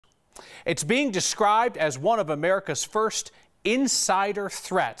It's being described as one of America's first insider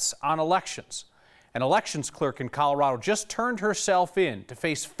threats on elections. An elections clerk in Colorado just turned herself in to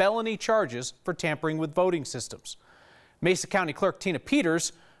face felony charges for tampering with voting systems. Mesa County Clerk Tina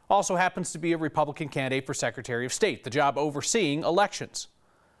Peters also happens to be a Republican candidate for Secretary of State, the job overseeing elections.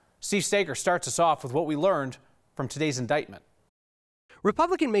 Steve Stager starts us off with what we learned from today's indictment.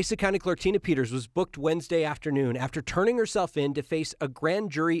 Republican Mesa County Clerk Tina Peters was booked Wednesday afternoon after turning herself in to face a grand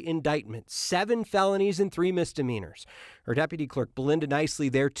jury indictment, 7 felonies and 3 misdemeanors. Her deputy clerk, Belinda Nicely,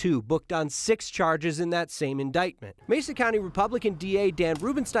 there too, booked on 6 charges in that same indictment. Mesa County Republican DA Dan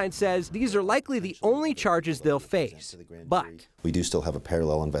Rubenstein says these are likely the only charges they'll face. But we do still have a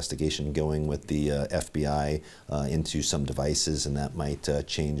parallel investigation going with the FBI into some devices, and that might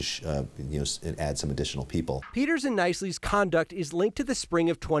change, and add some additional people. Peters and Nicely's conduct is linked to the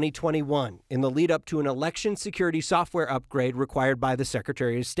spring of 2021 in the lead up to an election security software upgrade required by the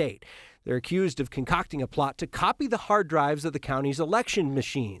Secretary of State. They're accused of concocting a plot to copy the hard drives of the county's election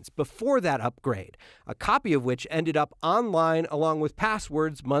machines before that upgrade, a copy of which ended up online along with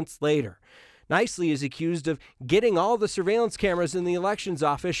passwords months later. Nicely is accused of getting all the surveillance cameras in the elections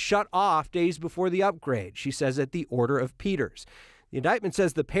office shut off days before the upgrade, she says at the order of Peters. The indictment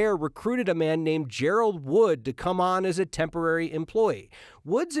says the pair recruited a man named Gerald Wood to come on as a temporary employee.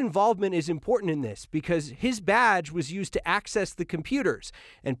 Wood's involvement is important in this because his badge was used to access the computers,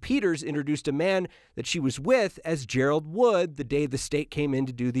 and Peters introduced a man that she was with as Gerald Wood the day the state came in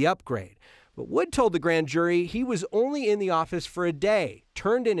to do the upgrade. But Wood told the grand jury he was only in the office for a day,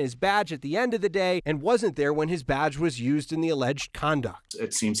 turned in his badge at the end of the day, and wasn't there when his badge was used in the alleged conduct.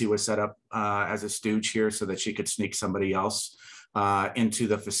 It seems he was set up as a stooge here so that she could sneak somebody else into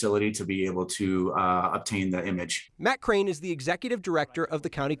the facility to be able to obtain the image. Matt Crane is the executive director of the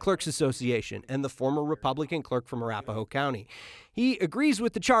County Clerks Association and the former Republican clerk from Arapahoe County. He agrees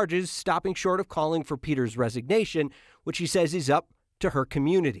with the charges, stopping short of calling for Peters' resignation, which he says is up to her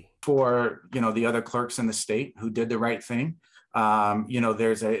community. For the other clerks in the state who did the right thing,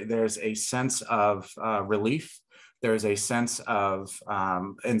 there's a sense of relief. There's a sense of,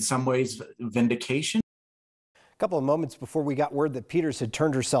 in some ways, vindication. A couple of moments before we got word that Peters had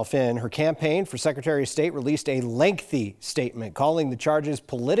turned herself in, her campaign for Secretary of State released a lengthy statement calling the charges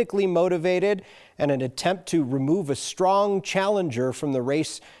politically motivated and an attempt to remove a strong challenger from the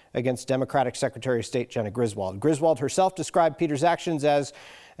race against Democratic Secretary of State Jena Griswold. Griswold herself described Peters' actions as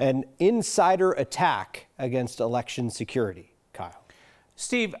an insider attack against election security. Kyle.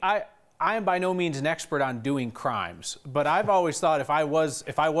 Steve, I am by no means an expert on doing crimes, but I've always thought if I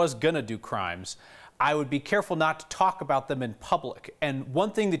was gonna do crimes, I would be careful not to talk about them in public. And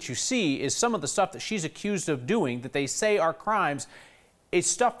one thing that you see is some of the stuff that she's accused of doing that they say are crimes is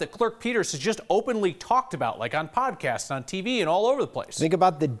stuff that Clerk Peters has just openly talked about, like on podcasts, on TV, and all over the place. Think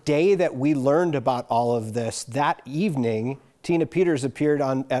about the day that we learned about all of this. That evening, Tina Peters appeared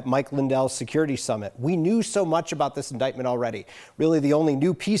at Mike Lindell's Security Summit. We knew so much about this indictment already. Really, the only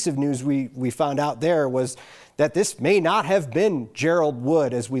new piece of news we found out there was that this may not have been Gerald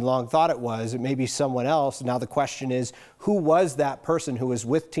Wood, as we long thought it was. It may be someone else. Now the question is, who was that person who was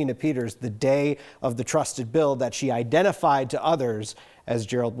with Tina Peters the day of the trusted bill that she identified to others as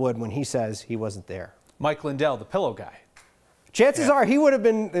Gerald Wood when he says he wasn't there? Mike Lindell, the pillow guy. Chances are he would have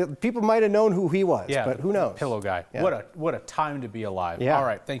been, people might have known who he was, but who knows? Pillow guy. Yeah. What a time to be alive. Yeah. All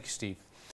right, thank you, Steve.